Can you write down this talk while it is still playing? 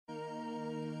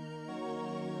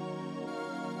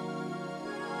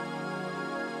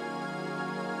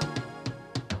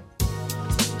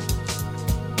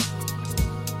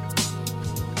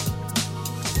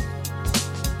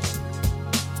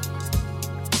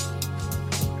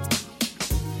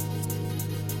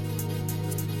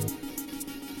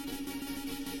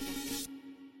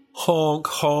Honk,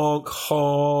 honk,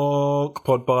 honk.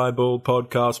 Pod Bible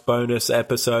podcast bonus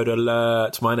episode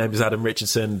alert. My name is Adam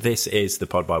Richardson. This is the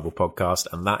Pod Bible podcast,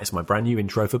 and that is my brand new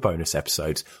intro for bonus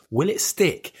episodes. Will it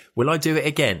stick? Will I do it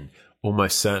again?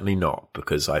 Almost certainly not,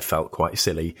 because I felt quite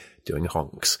silly doing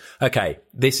honks. Okay,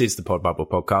 this is the Pod Bible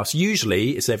podcast.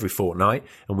 Usually it's every fortnight,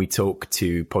 and we talk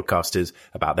to podcasters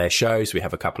about their shows. We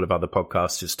have a couple of other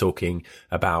podcasters talking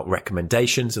about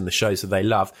recommendations and the shows that they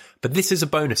love. But this is a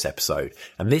bonus episode,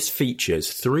 and this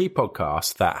features 3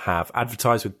 podcasts that have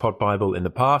advertised with Pod Bible in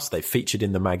the past. They've featured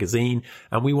in the magazine,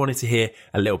 and we wanted to hear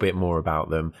a little bit more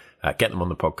about them. Get them on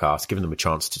the podcast, giving them a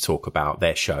chance to talk about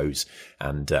their shows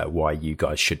and why you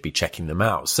guys should be checking them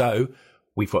out. So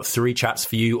we've got 3 chats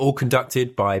for you, all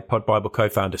conducted by Pod Bible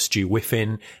co-founder Stu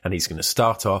Whiffen, and he's going to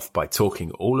start off by talking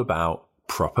all about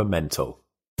proper mental.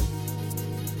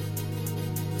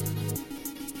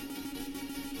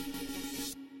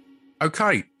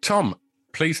 Okay, Tom,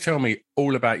 please tell me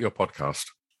all about your podcast.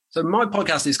 So my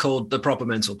podcast is called The Proper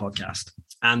Mental Podcast.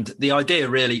 And the idea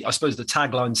really, I suppose the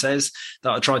tagline says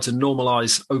that I try to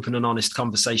normalize open and honest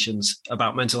conversations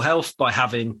about mental health by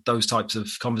having those types of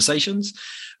conversations.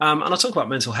 And I talk about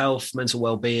mental health, mental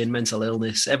well-being, mental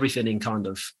illness, everything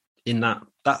in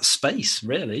that space,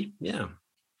 really. Yeah.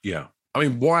 Yeah. I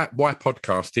mean, why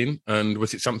podcasting? And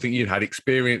was it something you had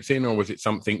experience in, or was it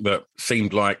something that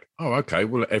seemed like, oh, okay,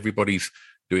 well, everybody's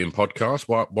doing podcasts.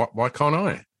 Why can't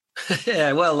I?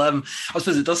 Yeah, well, I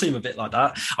suppose it does seem a bit like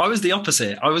that. I was the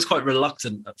opposite. I was quite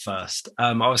reluctant at first.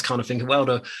 I was kind of thinking,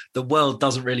 well, the world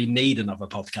doesn't really need another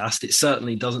podcast. It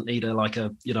certainly doesn't need a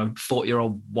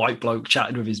 40-year-old white bloke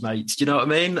chatting with his mates. Do you know what I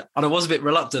mean? And I was a bit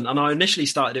reluctant. And I initially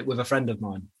started it with a friend of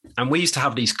mine. And we used to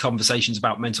have these conversations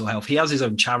about mental health. He has his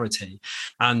own charity.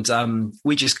 And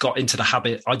we just got into the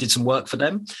habit. I did some work for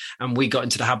them, and we got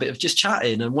into the habit of just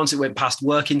chatting. And once it went past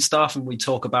working stuff, and we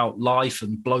talk about life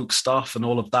and bloke stuff and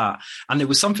all of that. And there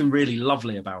was something really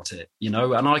lovely about it, you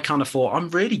know, and I kind of thought, I'm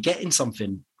really getting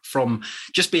something from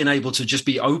just being able to just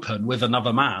be open with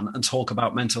another man and talk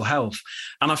about mental health.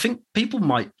 And I think people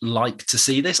might like to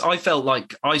see this. I felt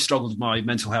like I struggled with my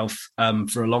mental health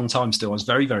for a long time still. I was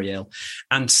very, very ill.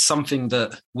 And something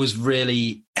that was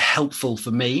really helpful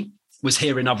for me was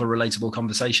hearing other relatable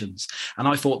conversations. And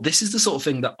I thought, this is the sort of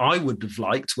thing that I would have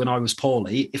liked when I was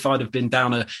poorly. If I'd have been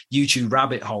down a YouTube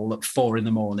rabbit hole at 4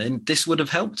 a.m, this would have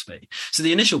helped me. So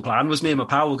the initial plan was me and my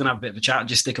pal were going to have a bit of a chat and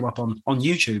just stick them up on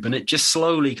YouTube. And it just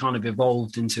slowly kind of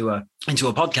evolved into a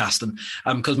podcast.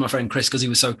 And because my friend Chris, because he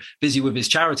was so busy with his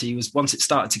charity, once it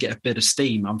started to get a bit of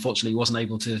steam, unfortunately, he wasn't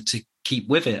able to keep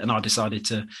with it, and I decided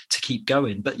to keep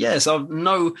going. But yeah, so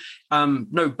no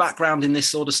background in this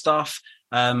sort of stuff.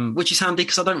 Which is handy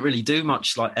because I don't really do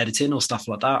much like editing or stuff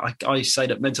like that. I say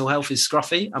that mental health is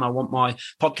scruffy, and I want my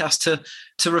podcast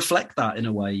to reflect that in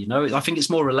a way. You know, I think it's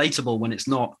more relatable when it's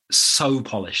not so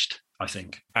polished, I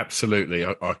think. Absolutely.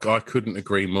 I couldn't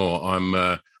agree more. I'm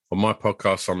on my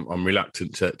podcast, I'm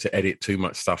reluctant to edit too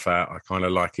much stuff out. I kind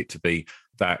of like it to be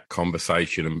that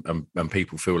conversation and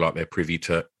people feel like they're privy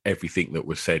to everything that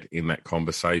was said in that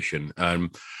conversation.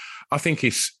 I think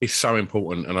it's so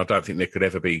important, and I don't think there could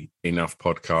ever be enough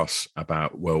podcasts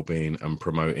about well-being and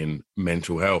promoting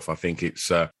mental health. I think it's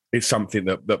something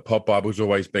that Pod Bible's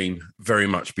always been very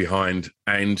much behind.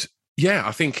 And yeah,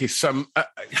 I think it's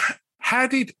how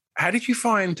did you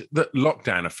find that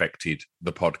lockdown affected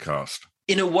the podcast?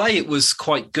 In a way, it was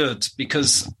quite good,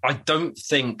 because I don't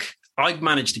think I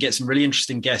managed to get some really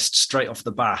interesting guests straight off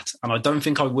the bat, and I don't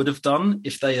think I would have done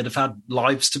if they had had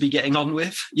lives to be getting on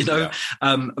with, you know. Yeah.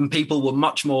 And people were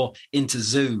much more into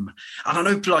Zoom. And I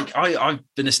know, like, I've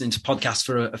been listening to podcasts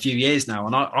for a few years now,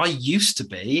 and I used to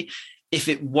be, if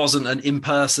it wasn't an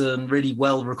in-person, really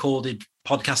well-recorded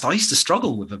podcast, I used to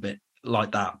struggle with a bit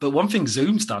like that. But one thing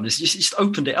Zoom's done is just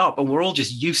opened it up, and we're all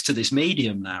just used to this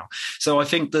medium now. So I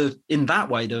think in that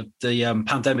way, the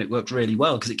pandemic worked really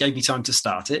well, because it gave me time to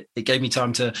start it. It gave me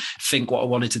time to think what I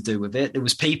wanted to do with it. There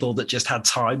was people that just had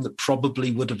time that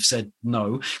probably would have said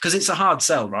no, because it's a hard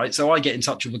sell, right? So I get in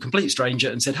touch with a complete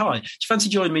stranger and said, hi, do you fancy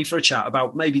joining me for a chat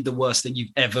about maybe the worst thing you've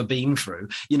ever been through?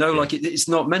 You know, like it's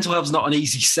not, mental health's not an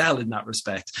easy sell in that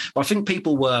respect. But I think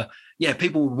people were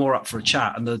more up for a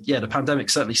chat, and the pandemic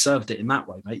certainly served it in that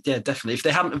way, mate. Yeah, definitely. If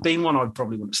there hadn't have been one, I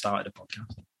probably wouldn't have started a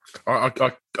podcast.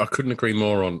 I couldn't agree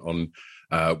more on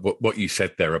what you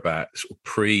said there about sort of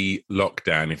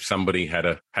pre-lockdown. If somebody had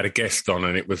a guest on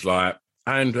and it was like,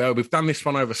 and we've done this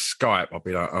one over Skype, I'll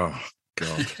be like, oh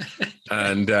God.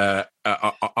 And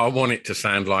I want it to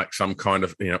sound like some kind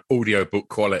of audio book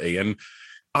quality. And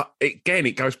again,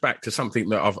 it goes back to something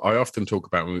that I often talk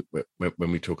about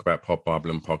when we talk about Pod Bible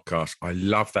and podcasts. I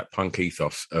love that punk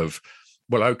ethos of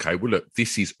well, okay, well, look,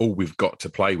 this is all we've got to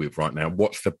play with right now.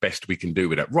 What's the best we can do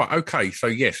with it? Right, okay, so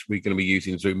yes, we're going to be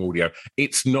using Zoom audio.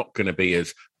 It's not going to be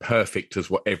as perfect as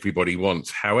what everybody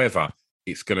wants. However,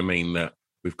 it's going to mean that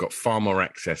we've got far more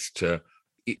access to,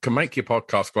 it can make your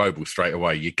podcast global straight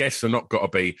away. Your guests are not got to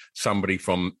be somebody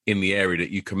from in the area that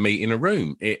you can meet in a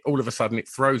room. All of a sudden, it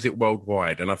throws it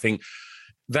worldwide. And I think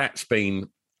that's been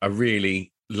a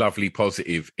really lovely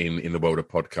positive in the world of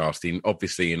podcasting,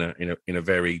 obviously in a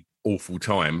very awful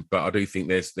time. But I do think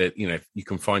there's that, you know, if you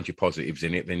can find your positives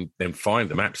in it, then find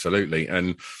them. Absolutely.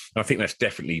 And I think that's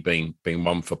definitely been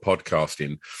one for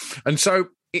podcasting. And so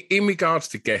in regards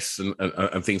to guests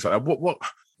and things like that, what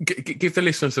give the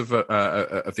listeners of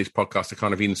this podcast a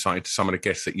kind of insight into some of the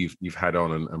guests that you've had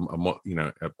on and what, you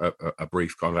know, a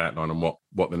brief kind of outline on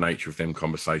what the nature of them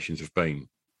conversations have been.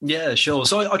 Yeah, sure.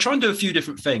 So I try and do a few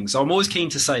different things. So I'm always keen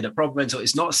to say that Problem Mental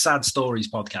is not a sad stories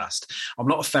podcast. I'm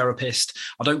not a therapist.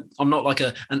 I'm not like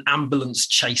an ambulance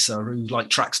chaser who like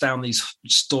tracks down these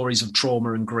stories of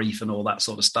trauma and grief and all that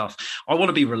sort of stuff. I want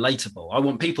to be relatable. I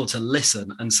want people to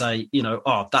listen and say, you know,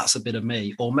 oh, that's a bit of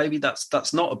me, or maybe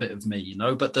that's not a bit of me, you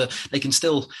know, but they can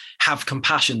still have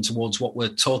compassion towards what we're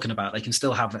talking about. They can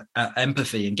still have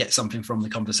empathy and get something from the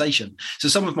conversation. So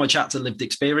some of my chats are lived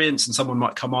experience, and someone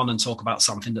might come on and talk about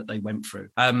something that they went through.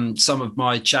 Some of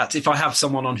my chats, if I have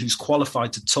someone on who's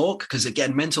qualified to talk, because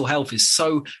again, mental health is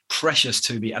so precious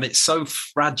to me and it's so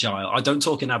fragile. I don't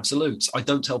talk in absolutes. I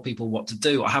don't tell people what to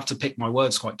do. I have to pick my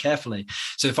words quite carefully.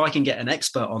 So if I can get an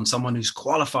expert on, someone who's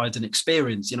qualified and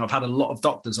experienced, you know, I've had a lot of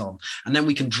doctors on, and then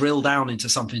we can drill down into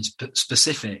something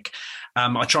specific.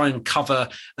 I try and cover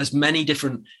as many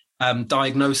different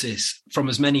diagnosis from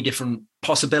as many different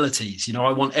possibilities. You know,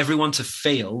 I want everyone to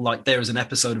feel like there is an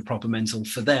episode of Proper Mental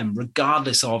for them,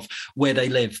 regardless of where they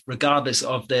live, regardless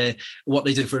of what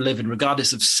they do for a living,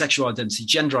 regardless of sexual identity,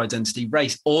 gender identity,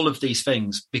 race, all of these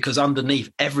things, because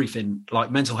underneath everything, like,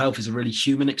 mental health is a really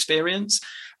human experience.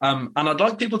 And I'd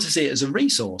like people to see it as a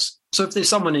resource. So if there's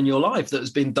someone in your life that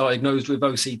has been diagnosed with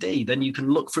OCD, then you can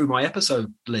look through my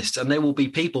episode list and there will be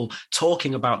people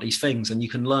talking about these things, and you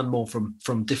can learn more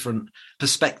from different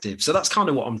perspectives. So that's kind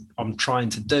of what I'm trying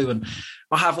to do. And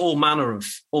I have all manner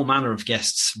of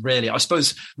guests, really. I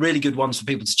suppose really good ones for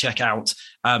people to check out.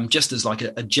 Just as like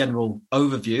a general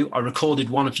overview, I recorded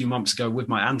one a few months ago with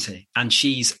my auntie, and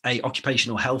she's a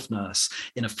occupational health nurse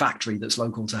in a factory that's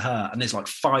local to her. And there's like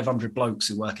 500 blokes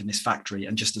who work in this factory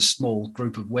and just a small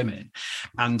group of women.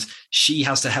 And she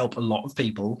has to help a lot of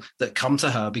people that come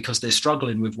to her because they're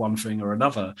struggling with one thing or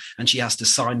another. And she has to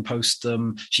signpost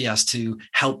them. She has to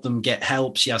help them get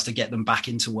help. She has to get them back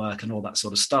into work and all that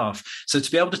sort of stuff. So to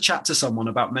be able to chat to someone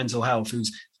about mental health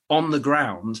who's on the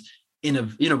ground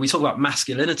we talk about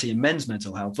masculinity and men's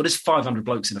mental health, but there's 500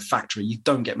 blokes in a factory. You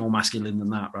don't get more masculine than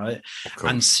that, right?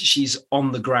 And she's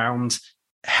on the ground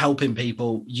helping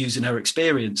people using her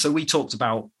experience. So we talked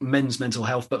about men's mental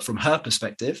health, but from her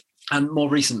perspective. And more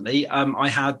recently, I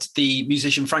had the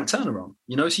musician Frank Turner on,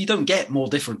 you know, so you don't get more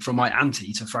different from my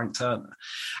auntie to Frank Turner.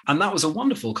 And that was a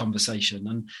wonderful conversation.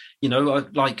 And, you know,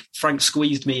 like, Frank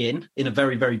squeezed me in a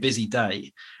very, very busy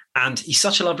day. And he's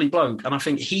such a lovely bloke. And I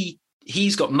think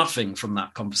he's got nothing from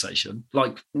that conversation.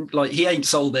 Like he ain't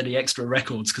sold any extra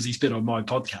records because he's been on my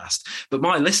podcast, but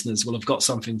my listeners will have got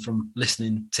something from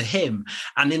listening to him.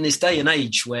 And in this day and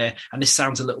age where, and this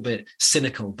sounds a little bit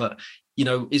cynical, but you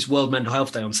know, it's World Mental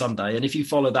Health Day on Sunday. And if you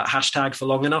follow that hashtag for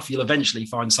long enough, you'll eventually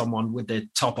find someone with their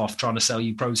top off trying to sell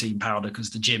you protein powder because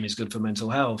the gym is good for mental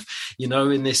health. You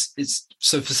know,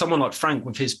 so for someone like Frank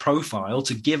with his profile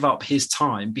to give up his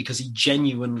time because he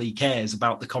genuinely cares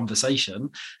about the conversation,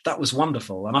 that was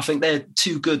wonderful. And I think they're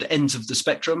two good ends of the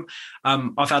spectrum.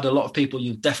 I've had a lot of people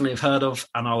you definitely have heard of,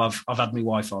 and I've had my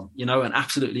wife on, you know, and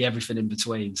absolutely everything in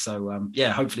between. So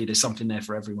yeah, hopefully there's something there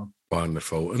for everyone.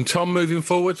 Wonderful. And Tom, moving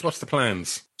forwards, what's the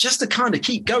plans? Just to kind of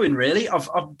keep going, really.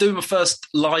 I'm doing my first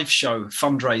live show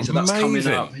fundraiser. That's coming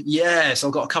up. Yes,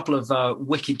 I've got a couple of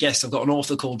wicked guests. I've got an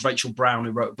author called Rachel Brown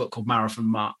who wrote a book called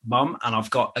Marathon Mum, and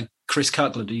I've got Chris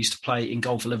Kirkland, who used to play in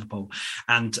goal for Liverpool.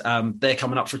 And they're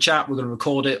coming up for a chat. We're going to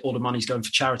record it. All the money's going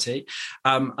for charity.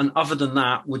 And other than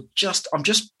that, I'm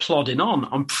just plodding on.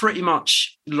 I'm pretty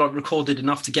much like recorded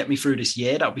enough to get me through this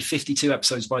year. That'll be 52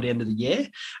 episodes by the end of the year.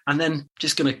 And then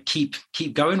just going to keep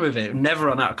going with it. Never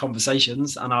run out of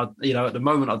conversations. And at the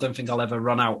moment, I don't think I'll ever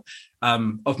run out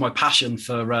of my passion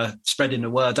for spreading the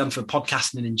word and for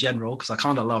podcasting in general, because I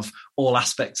kind of love all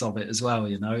aspects of it as well.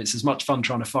 You know, it's as much fun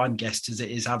trying to find guests as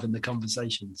it is having the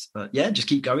conversations. But yeah, just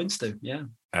keep going, Stu. Yeah,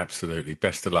 absolutely.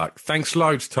 Best of luck. Thanks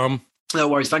loads, Tom. No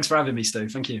worries. Thanks for having me, Stu.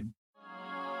 Thank you.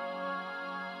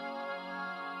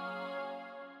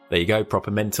 There you go,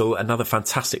 Proper Mental, another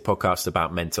fantastic podcast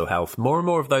about mental health. More and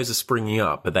more of those are springing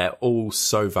up, but they're all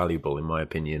so valuable, in my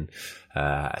opinion,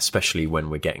 especially when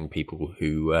we're getting people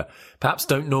who perhaps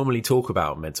don't normally talk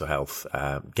about mental health,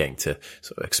 getting to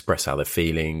sort of express how they're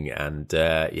feeling and,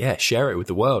 share it with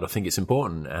the world. I think it's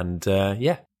important. And,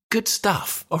 good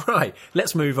stuff. All right,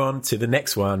 let's move on to the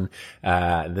next one,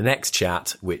 the next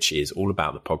chat, which is all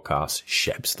about the podcast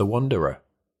Shebs the Wanderer.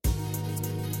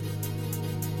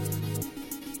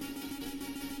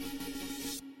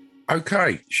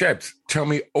 Okay, Shebs, tell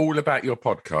me all about your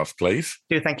podcast, please.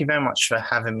 Thank you very much for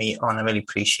having me on. I really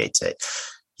appreciate it.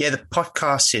 Yeah, the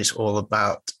podcast is all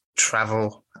about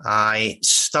travel. I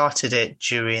started it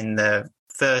during the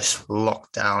first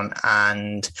lockdown,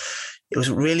 and it was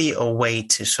really a way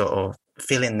to sort of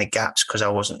fill in the gaps because I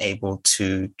wasn't able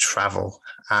to travel.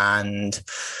 And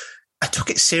I took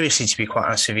it seriously, to be quite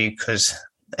honest with you, because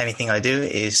anything I do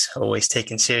is always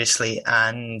taken seriously.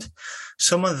 And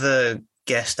some of the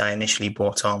guest I initially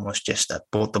brought on was just I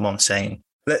brought them on saying,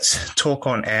 let's talk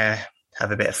on air,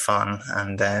 have a bit of fun,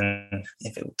 and then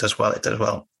if it does well, it does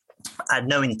well. I had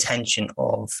no intention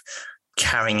of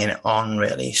carrying it on,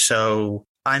 really. So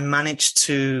I managed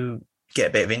to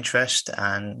get a bit of interest,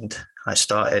 and I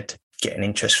started getting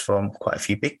interest from quite a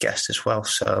few big guests as well.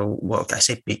 So, well, I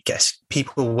say big guests,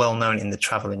 people well known in the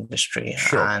travel industry.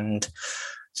 Sure. And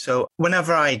so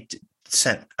whenever I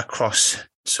sent across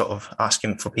sort of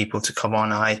asking for people to come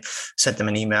on, I sent them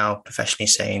an email professionally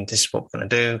saying, this is what we're going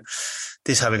to do.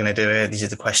 This is how we're going to do it. These are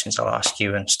the questions I'll ask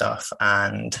you and stuff.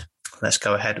 And let's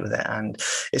go ahead with it. And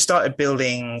it started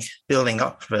building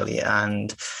up really.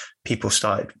 And people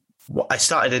started, I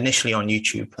started initially on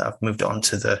YouTube. I've moved on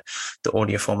to the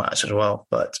audio formats as well,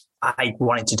 but I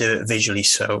wanted to do it visually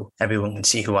so everyone can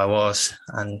see who I was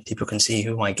and people can see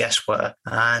who my guests were.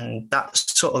 And that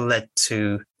sort of led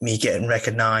to me getting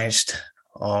recognized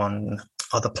on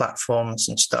other platforms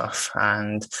and stuff.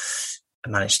 And I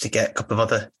managed to get a couple of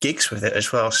other gigs with it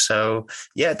as well. So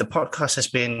yeah, the podcast has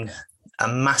been a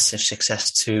massive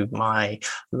success to my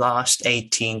last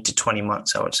 18 to 20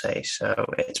 months, I would say. So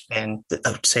it's been,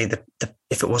 I would say that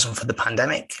if it wasn't for the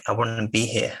pandemic, I wouldn't be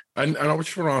here. And I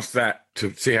just want to ask that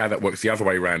to see how that works the other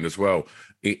way around as well.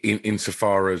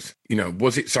 Insofar as, you know,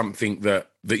 was it something that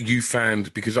you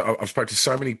found, because I've spoken to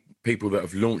so many people that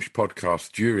have launched podcasts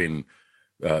during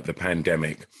the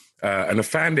pandemic, and I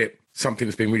found it something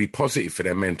that's been really positive for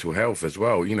their mental health as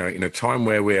well. You know, in a time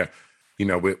where we're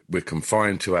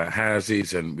confined to our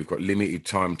houses and we've got limited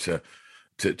time to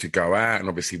go out, and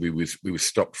obviously we were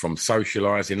stopped from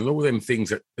socialising and all them things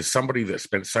that, as somebody that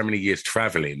spent so many years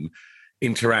travelling,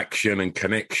 interaction and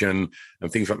connection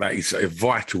and things like that is a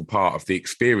vital part of the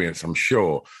experience, I'm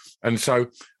sure. And so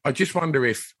I just wonder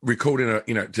if recording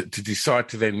to decide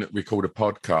to then record a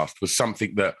podcast was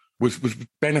something that was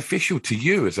beneficial to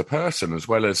you as a person, as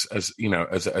well as you know,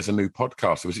 as a new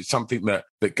podcaster. Was it something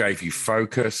that gave you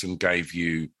focus and gave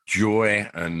you joy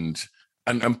and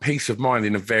peace of mind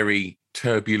in a very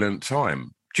turbulent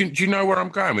time? Do you know where I'm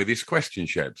going with this question,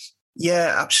 Shebs?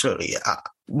 Yeah, absolutely.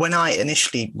 When I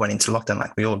initially went into lockdown,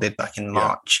 like we all did back in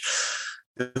March,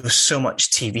 there was so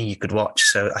much TV you could watch.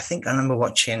 So I think I remember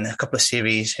watching a couple of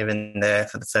series here and there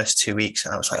for the first 2 weeks,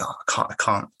 and I was like, oh, I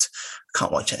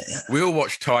can't watch it. We all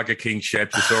watch Tiger King,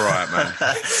 Shebs. It's all right,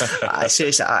 man.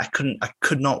 Seriously, I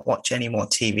could not watch any more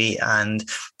TV, and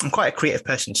I'm quite a creative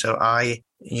person. So at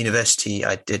university,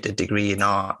 I did a degree in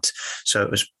art. So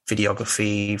it was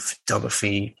videography,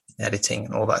 photography, editing,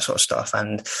 and all that sort of stuff.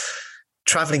 And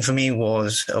traveling for me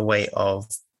was a way of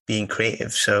being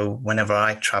creative. So whenever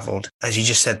I traveled, as you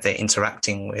just said, they're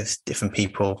interacting with different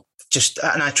people.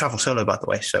 And I travel solo, by the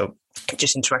way. So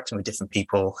just interacting with different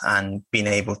people and being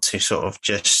able to sort of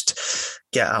just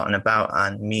get out and about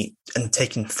and meet and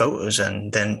taking photos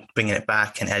and then bringing it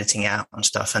back and editing it out and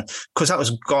stuff. And because that was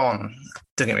gone,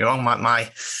 don't get me wrong,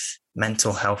 my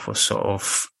mental health was sort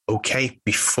of okay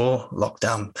before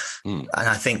lockdown. And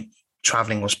I think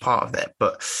traveling was part of it.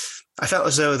 But I felt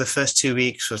as though the first 2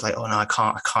 weeks was like, oh no, I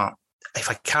can't. If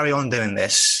I carry on doing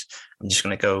this, I'm just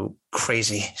going to go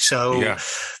crazy. So yeah.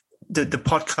 The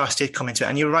podcast did come into it.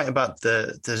 And you're right about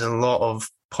there's a lot of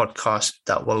podcasts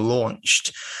that were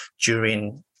launched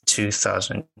during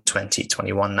 2020,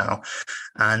 21 now.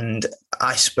 And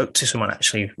I spoke to someone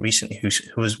actually recently who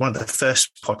was one of the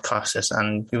first podcasters,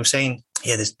 and we were saying,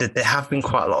 yeah, there have been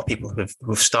quite a lot of people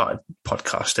who've started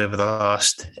podcasts over the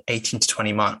last 18 to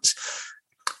 20 months.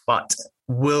 But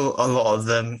will a lot of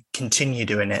them continue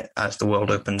doing it as the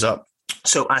world opens up?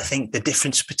 So I think the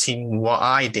difference between what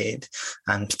I did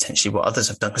and potentially what others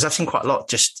have done, because I've seen quite a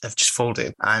lot have just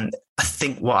folded. And I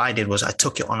think what I did was I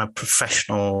took it on a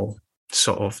professional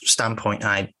sort of standpoint.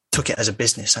 I took it as a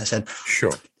business. I said,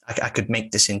 sure, I could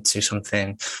make this into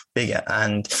something bigger.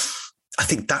 And I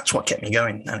think that's what kept me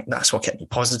going. I think that's what kept me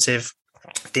positive.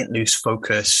 I didn't lose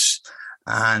focus.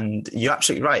 And you're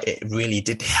absolutely right. It really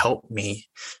did help me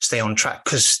stay on track,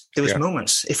 because there was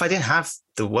moments, if I didn't have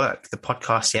the work, the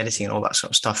podcast, the editing and all that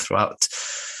sort of stuff throughout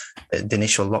the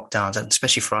initial lockdowns, and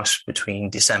especially for us between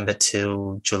December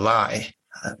till July,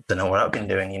 I don't know what I've been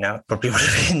doing, probably would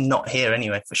have been not here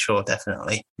anyway, for sure,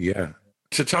 definitely. Yeah.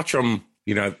 To touch on,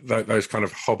 those kind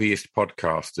of hobbyist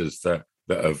podcasters that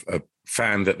have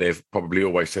found that they've probably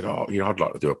always said, I'd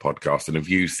like to do a podcast, and have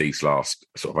used these last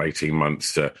sort of 18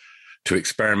 months to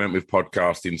experiment with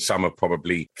podcasting. Some have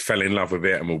probably fell in love with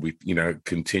it and will be,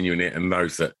 continuing it. And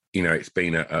those that, it's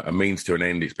been a means to an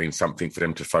end, it's been something for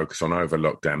them to focus on over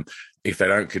lockdown. If they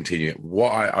don't continue it,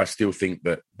 what I still think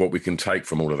that what we can take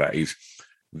from all of that is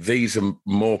these are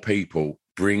more people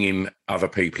bringing other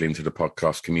people into the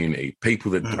podcast community,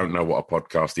 people that don't know what a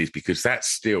podcast is, because that's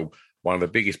still one of the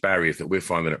biggest barriers that we're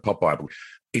finding at Pod Bible.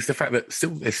 Is the fact that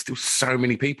there's still so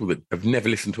many people that have never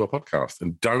listened to a podcast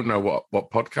and don't know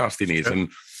what podcasting is. Sure.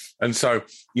 And so,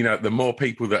 the more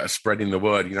people that are spreading the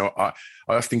word, I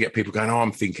often get people going,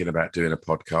 I'm thinking about doing a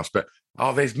podcast, but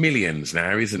there's millions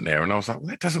now, isn't there? And I was like, well,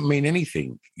 that doesn't mean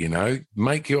anything,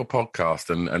 make your podcast.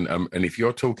 And if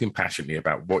you're talking passionately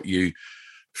about what you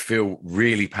feel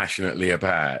really passionately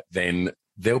about, then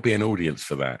there'll be an audience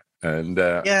for that. And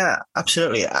yeah,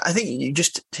 absolutely. I think you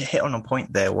just hit on a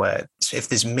point there where if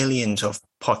there's millions of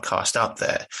podcasts out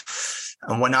there,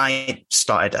 and when I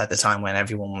started at the time when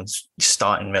everyone was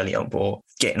starting really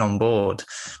getting on board,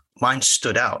 mine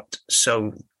stood out.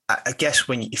 So I guess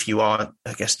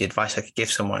the advice I could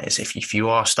give someone is if you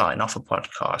are starting off a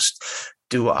podcast,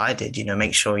 do what I did,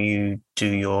 make sure you do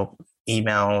your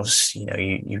emails,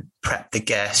 you prep the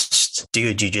guests, do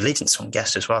your due diligence on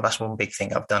guests as well. That's one big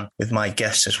thing I've done with my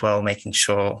guests as well, making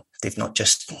sure they've not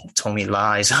just told me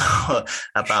lies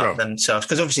about themselves.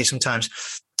 Because obviously sometimes,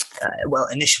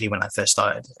 initially when I first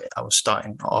started, I was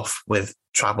starting off with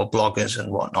travel bloggers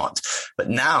and whatnot. But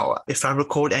now, if I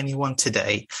record anyone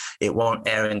today, it won't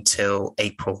air until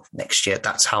April next year.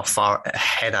 That's how far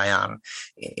ahead I am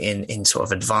in sort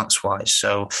of advance wise.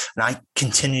 So, and I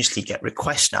continuously get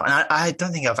requests now. And I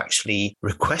don't think I've actually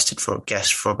requested for a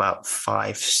guest for about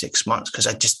 5-6 months, because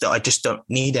I just don't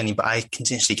need any, but I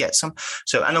continuously get some.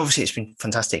 So, and obviously it's been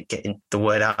fantastic getting the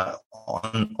word out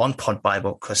on Pod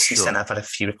Bible, because since then I've had a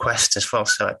few requests as well.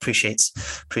 So I appreciate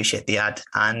the ad.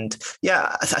 And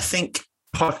yeah, I think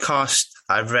podcast,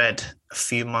 I read a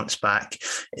few months back,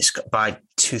 it's got, by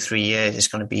 2-3 years, it's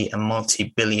going to be a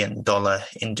multi-billion-dollar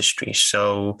industry.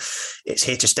 So it's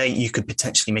here to stay. You could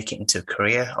potentially make it into a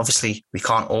career. Obviously, we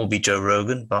can't all be Joe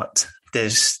Rogan, but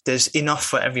there's enough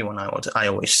for everyone, I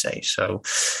always say. So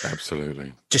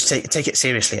absolutely, just take it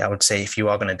seriously, I would say, if you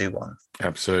are going to do one.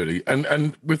 Absolutely.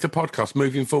 And with the podcast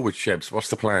moving forward, Shebs, what's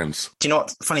the plans? Do you know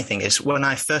what the funny thing is? When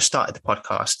I first started the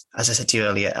podcast, as I said to you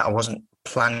earlier, I wasn't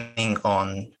planning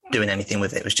on doing anything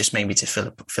with it. It was just maybe to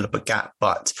fill up a gap.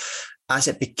 But as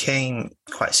it became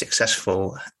quite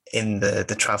successful in the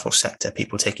travel sector,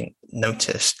 people taking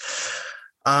notice,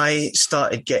 I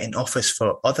started getting offers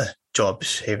for other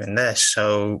jobs here and there.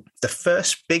 So the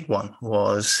first big one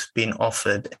was being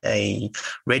offered a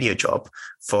radio job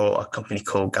for a company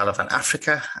called Gallivant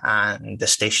Africa, and the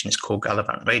station is called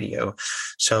Gallivant Radio.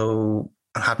 So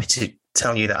I'm happy to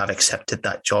tell you that I've accepted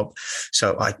that job.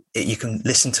 So you can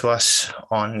listen to us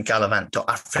on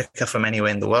Gallivant.Africa from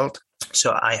anywhere in the world.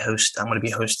 So I'm going to be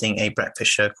hosting a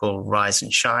breakfast show called Rise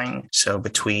and Shine. So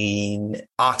between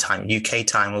our time, UK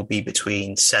time, will be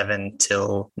between 7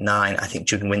 till 9. I think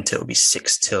during winter it will be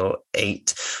 6 till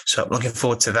 8. So I'm looking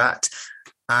forward to that.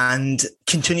 And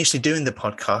continuously doing the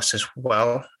podcast as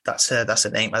well. That's a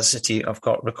name. As I said to you, I've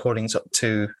got recordings up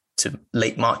to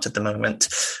late March at the moment.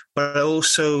 But I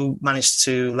also managed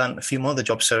to land a few more other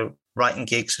jobs. So writing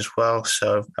gigs as well.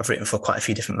 So I've written for quite a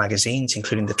few different magazines,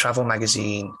 including the Travel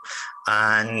Magazine.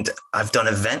 And I've done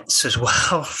events as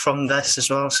well from this as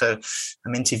well. So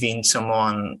I'm interviewing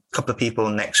a couple of people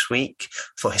next week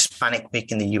for Hispanic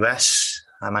Week in the US.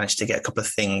 I managed to get a couple of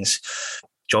things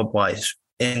job-wise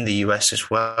in the US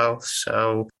as well.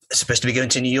 So I'm supposed to be going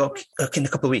to New York in a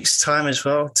couple of weeks' time as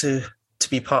well to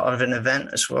be part of an event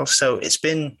as well. So it's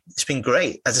been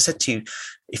great. As I said to you,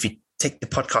 if you take the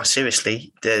podcast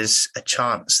seriously, there's a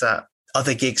chance that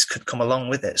other gigs could come along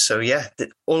with it. So yeah,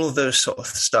 all of those sort of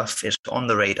stuff is on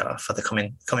the radar for the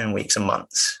coming weeks and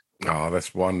months. Oh,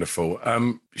 that's wonderful.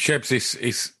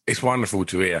 Shebs, it's wonderful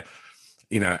to hear,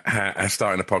 how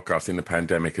starting a podcast in the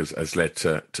pandemic has led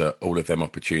to all of them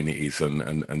opportunities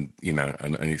and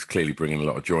it's clearly bringing a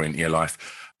lot of joy into your life.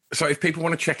 So if people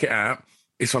want to check it out,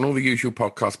 it's on all the usual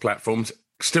podcast platforms.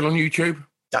 Still on YouTube?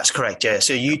 That's correct, yeah.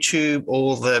 So YouTube,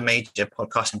 all the major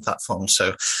podcasting platforms,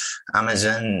 so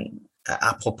Amazon,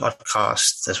 Apple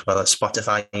Podcasts, as well as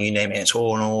Spotify, you name it, it's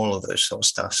all on all of those sort of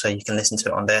stuff. So you can listen to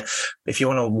it on there. If you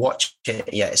want to watch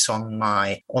it, yeah, it's on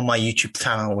my YouTube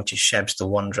channel, which is Shebs the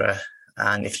Wanderer.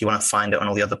 And if you want to find it on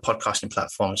all the other podcasting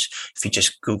platforms, if you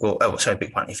just Google,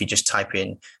 if you just type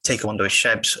in Take a Wander with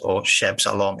Shebs or Shebs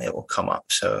Along, it will come up.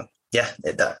 So yeah,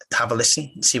 have a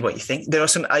listen, see what you think. There are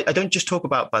some, I don't just talk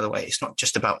about, by the way, it's not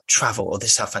just about travel or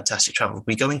this is how fantastic travel.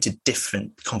 We go into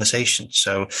different conversations.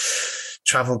 So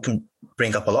travel can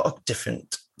bring up a lot of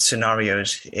different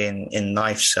scenarios in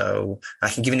life. So I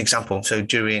can give you an example. So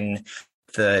during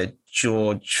the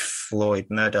George Floyd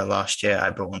murder last year,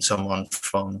 I brought on someone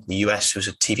from the US who's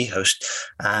a TV host,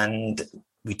 and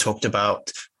we talked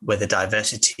about whether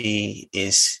diversity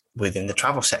is within the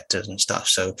travel sectors and stuff.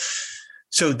 So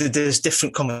there's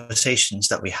different conversations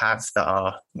that we have that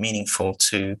are meaningful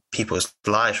to people's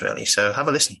lives, really. So have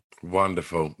a listen.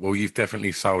 Wonderful. Well, you've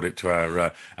definitely sold it to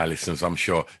our listeners, I'm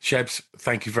sure. Shebs,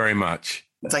 thank you very much.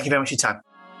 Thank you very much for your time.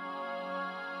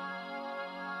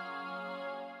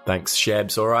 Thanks,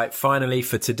 Shebs. All right, finally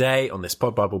for today on this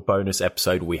Pod Bible bonus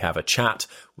episode, we have a chat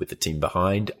with the team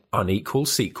behind Unequal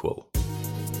Sequel.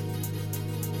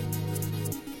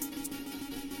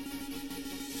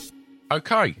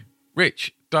 Okay,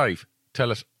 Rich, Dave,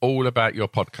 tell us all about your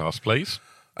podcast, please.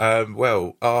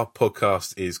 Well, our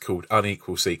podcast is called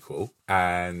Unequal Sequel,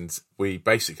 and we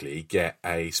basically get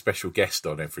a special guest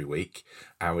on every week,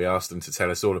 and we ask them to tell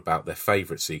us all about their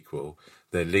favourite sequel,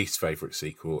 their least favourite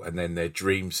sequel, and then their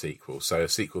dream sequel. So a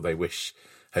sequel they wish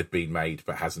had been made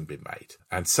but hasn't been made.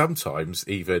 And sometimes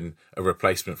even a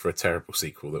replacement for a terrible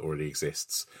sequel that already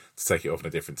exists, to take it off on a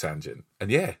different tangent.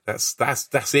 And yeah, that's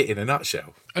it in a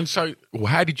nutshell. And so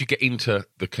how did you get into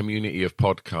the community of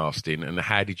podcasting, and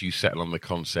how did you settle on the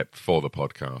concept for the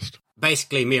podcast?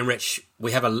 Basically, me and Rich,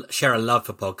 we share a love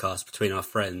for podcasts between our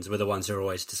friends. We're the ones who are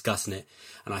always discussing it.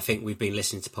 And I think we've been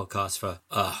listening to podcasts for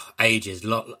ages,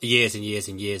 years and years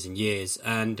and years and years.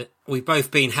 And we've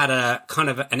both had a kind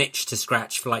of an itch to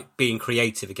scratch for like being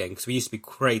creative again, because we used to be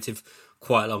creative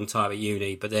quite a long time at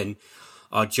uni, but then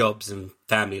our jobs and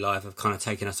family life have kind of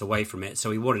taken us away from it. So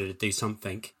we wanted to do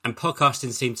something. And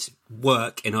podcasting seemed to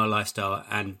work in our lifestyle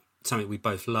and something we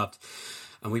both loved.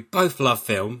 And we both love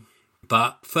film.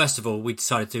 But first of all, we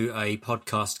decided to do a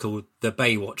podcast called The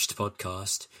Baywatched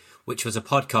Podcast, which was a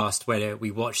podcast where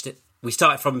we watched it. We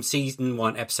started from season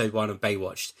 1, episode 1 of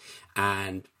Baywatched,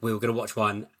 and we were going to watch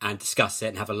one and discuss it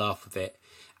and have a laugh with it.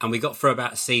 And we got through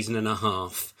about a season and a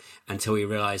half until we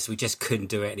realised we just couldn't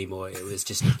do it anymore. It was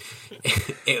just,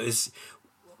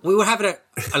 we were having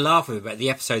a laugh with it, but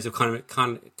the episodes were kind of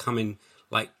coming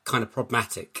like kind of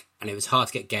problematic, and it was hard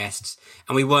to get guests,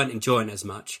 and we weren't enjoying it as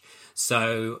much.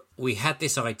 So we had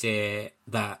this idea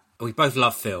that we both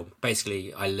love film.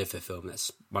 Basically, I live for film.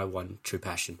 That's my one true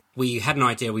passion. We had an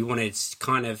idea. We wanted to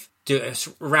kind of do it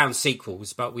around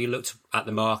sequels, but we looked at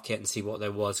the market and see what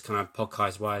there was kind of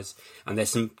podcast-wise. And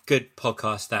there's some good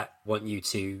podcasts that want you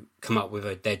to come up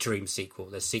with their dream sequel.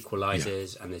 There's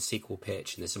Sequelizers and there's Sequel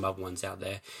Pitch, and there's some other ones out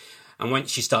there. And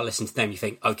once you start listening to them, you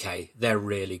think, okay, they're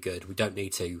really good. We don't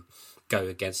need to go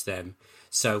against them.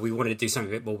 So we wanted to do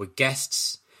something a bit more with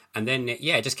guests. And then, it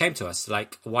just came to us,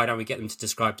 like, why don't we get them to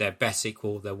describe their best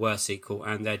sequel, their worst sequel,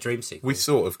 and their dream sequel? We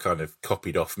sort of kind of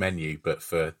copied off Menu, but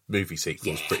for movie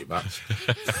sequels, pretty much.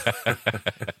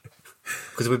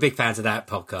 Because we're big fans of that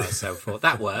podcast, so I thought,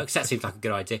 that works. That seems like a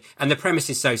good idea. And the premise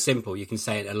is so simple. You can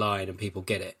say it in a line and people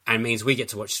get it. And it means we get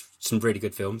to watch some really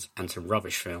good films and some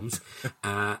rubbish films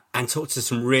and talk to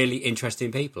some really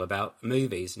interesting people about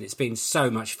movies. And it's been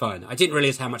so much fun. I didn't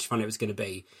realise how much fun it was going to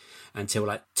be until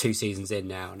like 2 seasons in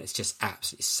now, and it's just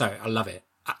absolutely I love it.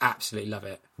 I absolutely love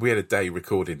it. We had a day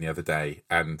recording the other day,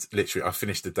 and literally I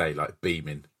finished the day like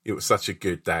beaming. It was such a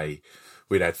good day.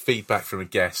 We'd had feedback from a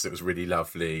guest that was really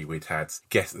lovely. We'd had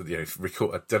guests,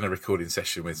 I'd done a recording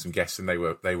session with some guests, and they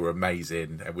were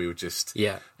amazing. And we were just,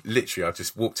 literally, I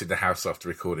just walked in the house after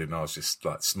recording, and I was just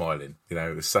like smiling. It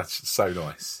was so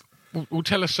nice. Well,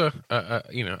 tell us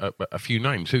a few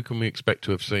names. Who can we expect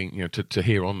to have seen, to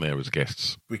hear on there as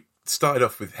guests? We started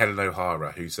off with Helen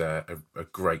O'Hara, who's a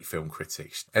great film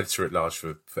critic, editor-at-large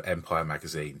for Empire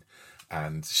magazine,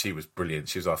 and she was brilliant.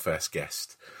 She was our first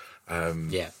guest.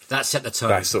 That set the tone.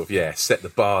 That sort of, set the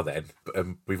bar then. But,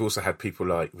 we've also had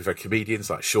we've had comedians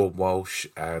like Sean Walsh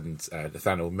and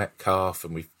Nathaniel Metcalf,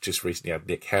 and we've just recently had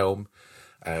Nick Helm,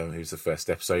 who's the first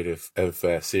episode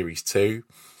of Series 2.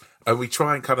 And we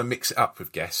try and kind of mix it up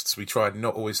with guests. We try and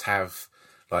not always have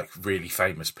like really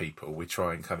famous people. We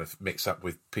try and kind of mix up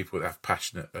with people that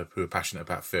who are passionate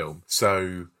about film.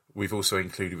 So we've also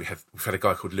included, we've had a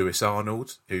guy called Lewis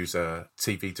Arnold, who's a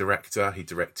TV director. He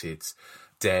directed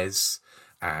Des,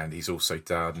 and he's also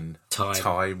done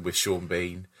Time with Sean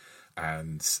Bean.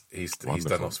 And he's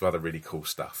done lots of other really cool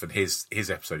stuff. And his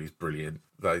episode is brilliant.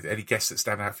 Like, any guests that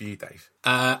stand out for you, Dave?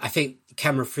 I think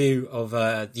Cameron Few of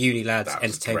Uni Lads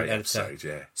Entertainment Editor. Episode,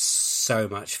 yeah. So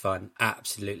much fun.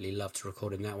 Absolutely loved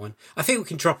recording that one. I think we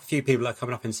can drop a few people that are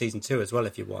coming up in season 2 as well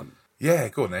if you want. Yeah,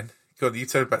 go on then. Go on, you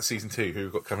tell me about season 2, who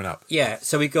we've got coming up. Yeah,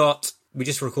 so we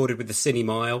just recorded with the Cine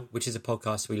Mile, which is a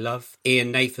podcast we love.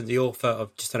 Ian Nathan, the author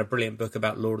of, just had a brilliant book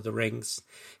about Lord of the Rings.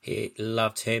 He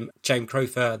loved him. James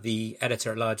Crofer, the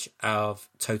editor-at-large of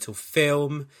Total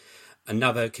Film.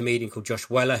 Another comedian called Josh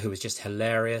Weller, who was just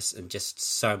hilarious and just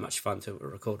so much fun to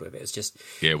record with. It was just...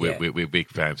 Yeah, we're big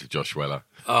fans of Josh Weller.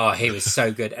 Oh, he was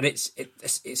so good. And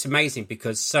it's amazing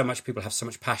because so much people have so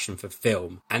much passion for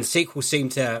film. And sequels seem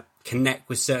to connect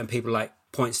with certain people like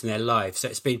points in their lives. So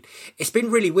it's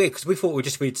been really weird because we thought we'd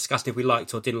just be discussing if we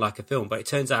liked or didn't like a film, but it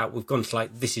turns out we've gone to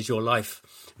like this is your life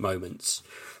moments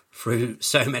through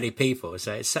so many people.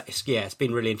 So it's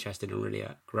been really interesting and really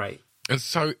great. And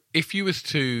so if you was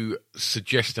to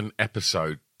suggest an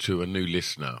episode to a new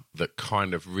listener that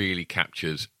kind of really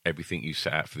captures everything you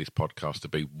set out for this podcast to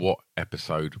be, what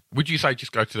episode would you say?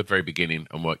 Just go to the very beginning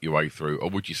and work your way through, or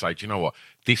would you say, do you know what,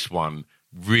 this one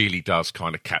really does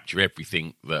kind of capture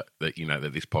everything that you know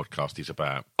that this podcast is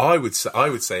about? I would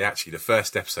say actually the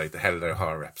first episode, the Helen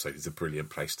O'Hara episode, is a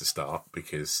brilliant place to start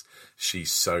because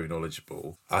she's so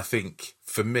knowledgeable. I think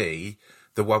for me,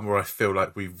 the one where I feel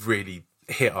like we really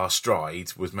hit our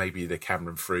stride was maybe the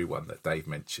Cameron Frew one that Dave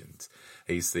mentioned.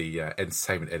 He's the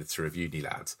entertainment editor of Uni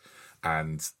Lads,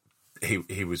 and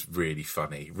he was really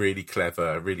funny, really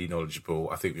clever, really knowledgeable.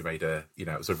 I think we made it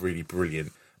was a really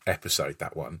brilliant episode,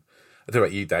 that one. I don't know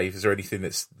about you, Dave. Is there anything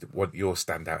that's your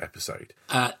standout episode?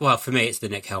 Well, for me, it's the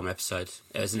Nick Helm episode.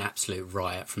 It was an absolute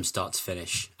riot from start to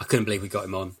finish. I couldn't believe we got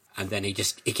him on. And then he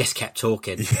just kept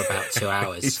talking for about 2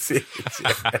 hours.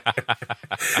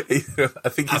 I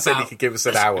think he said he could give us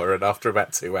an hour, and after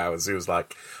about 2 hours, he was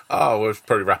like, "Oh, we'll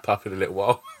probably wrap up in a little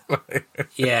while."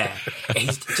 Yeah,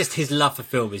 his love for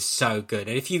film is so good,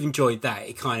 and if you've enjoyed that,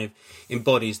 it kind of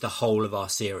embodies the whole of our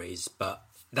series. But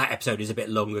that episode is a bit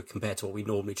longer compared to what we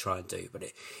normally try and do, but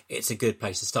it's a good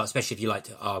place to start, especially if you like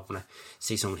to. I want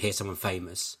to hear someone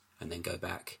famous, and then go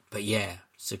back. But yeah.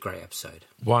 It's a great episode.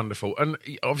 Wonderful. And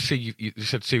obviously you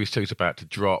said Series 2 is about to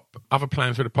drop. Other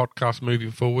plans for the podcast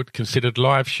moving forward? Considered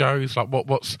live shows? Like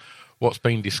what's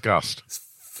been discussed? It's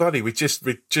funny, we just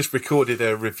recorded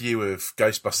a review of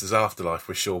Ghostbusters Afterlife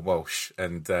with Sean Walsh,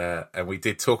 and we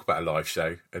did talk about a live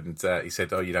show, and he said,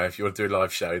 if you want to do a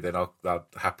live show, then I'll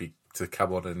happy to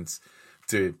come on and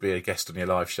be a guest on your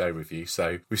live show review.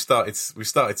 So we started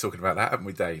talking about that, haven't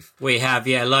we, Dave? We have,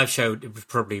 yeah. Live show would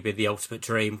probably be the ultimate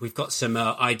dream. We've got some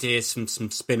ideas, some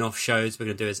spin-off shows we're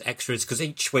going to do as extras, because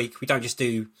each week we don't just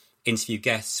do interview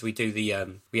guests. We do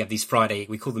we have these Friday,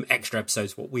 we call them extra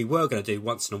episodes, what we were going to do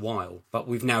once in a while, but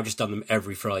we've now just done them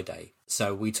every Friday.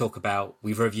 So we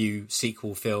review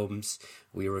sequel films,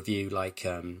 we review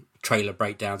trailer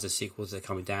breakdowns of sequels that are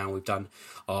coming down. We've done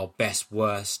our best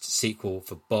worst sequel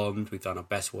for Bond. We've done our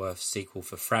best worst sequel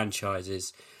for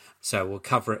franchises. So we're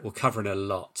covering a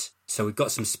lot. So we've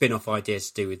got some spin-off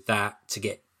ideas to do with that, to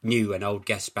get new and old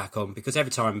guests back on, because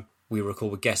every time we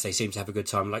record with guests, they seem to have a good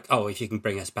time. Like, if you can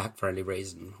bring us back for any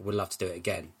reason, we'd love to do it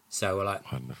again. So we're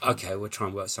like, wonderful. Okay, we'll try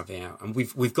and work something out. And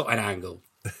we've got an angle.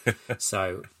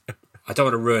 So I don't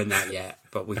want to ruin that yet,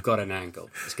 but we've got an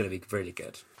angle. It's going to be really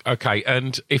good. Okay,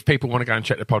 and if people want to go and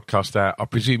check the podcast out, I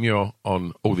presume you're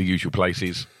on all the usual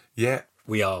places. Yeah.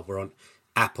 We are. We're on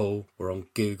Apple, we're on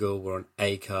Google, we're on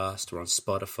Acast, we're on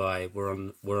Spotify, we're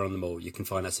on them all. You can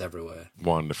find us everywhere.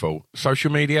 Wonderful.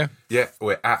 Social media? Yeah,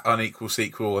 we're at Unequal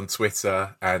Sequel on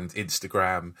Twitter and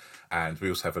Instagram, and we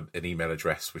also have an email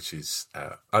address, which is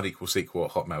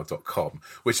unequalsequel@hotmail.com,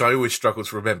 which I always struggle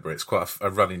to remember. It's quite a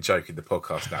running joke in the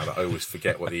podcast now that I always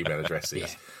forget what the email address is.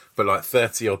 Yeah. But like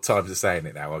 30 odd times of saying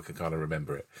it now, I can kind of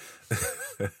remember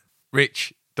it.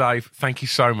 Rich, Dave, thank you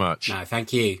so much. No,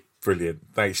 thank you. Brilliant.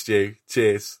 Thanks, Stu.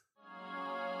 Cheers.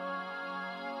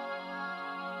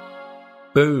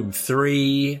 Boom.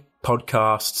 3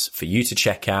 podcasts for you to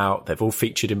check out. They've all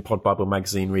featured in Pod Bible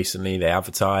magazine recently. They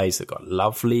advertise. They've got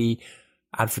lovely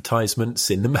advertisements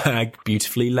in the mag,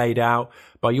 beautifully laid out.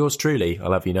 by yours truly.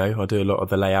 I'll have you know, I do a lot of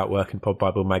the layout work in Pod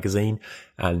Bible magazine,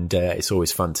 and it's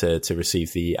always fun to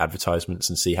receive the advertisements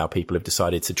and see how people have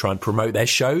decided to try and promote their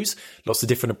shows. Lots of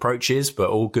different approaches, but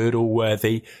all good, all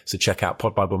worthy. So check out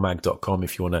podbiblemag.com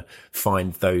if you want to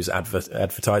find those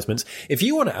advertisements. If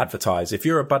you want to advertise, if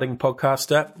you're a budding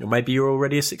podcaster, or maybe you're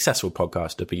already a successful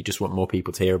podcaster, but you just want more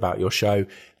people to hear about your show,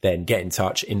 then get in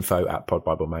touch,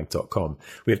 info@podbiblemag.com.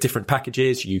 We have different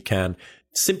packages. You can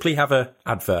simply have a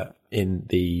advert in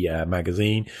the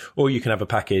magazine, or you can have a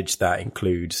package that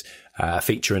includes a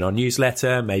feature in our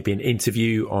newsletter, maybe an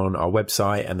interview on our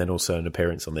website, and then also an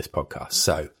appearance on this podcast.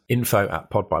 So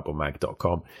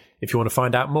info@podbiblemag.com if you want to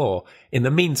find out more. In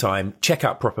the meantime, check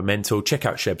out Proper Mental, check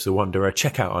out Sheb's the Wanderer,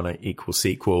 check out Unequal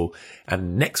Sequel,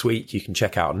 and next week you can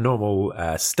check out a normal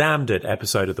standard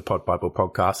episode of the Pod Bible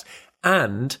podcast,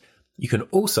 and you can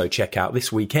also check out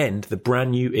this weekend the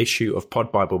brand new issue of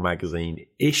Pod Bible magazine,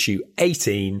 issue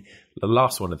 18, the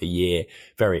last one of the year.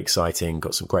 Very exciting.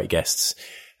 Got some great guests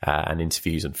and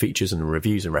interviews and features and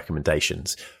reviews and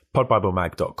recommendations.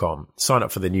 podbiblemag.com. Sign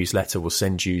up for the newsletter. We'll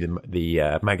send you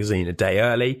the magazine a day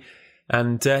early.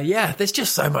 And there's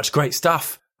just so much great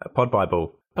stuff at Pod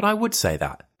Bible. But I would say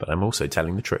that, but I'm also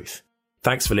telling the truth.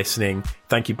 Thanks for listening.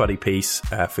 Thank you, Buddy Peace,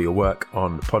 for your work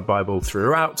on Pod Bible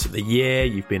throughout the year.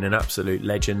 You've been an absolute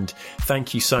legend.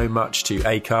 Thank you so much to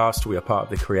Acast. We are part of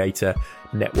the Creator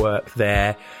Network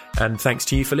there. And thanks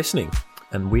to you for listening.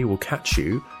 And we will catch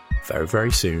you very,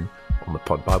 very soon on the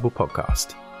Pod Bible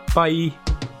podcast.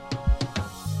 Bye.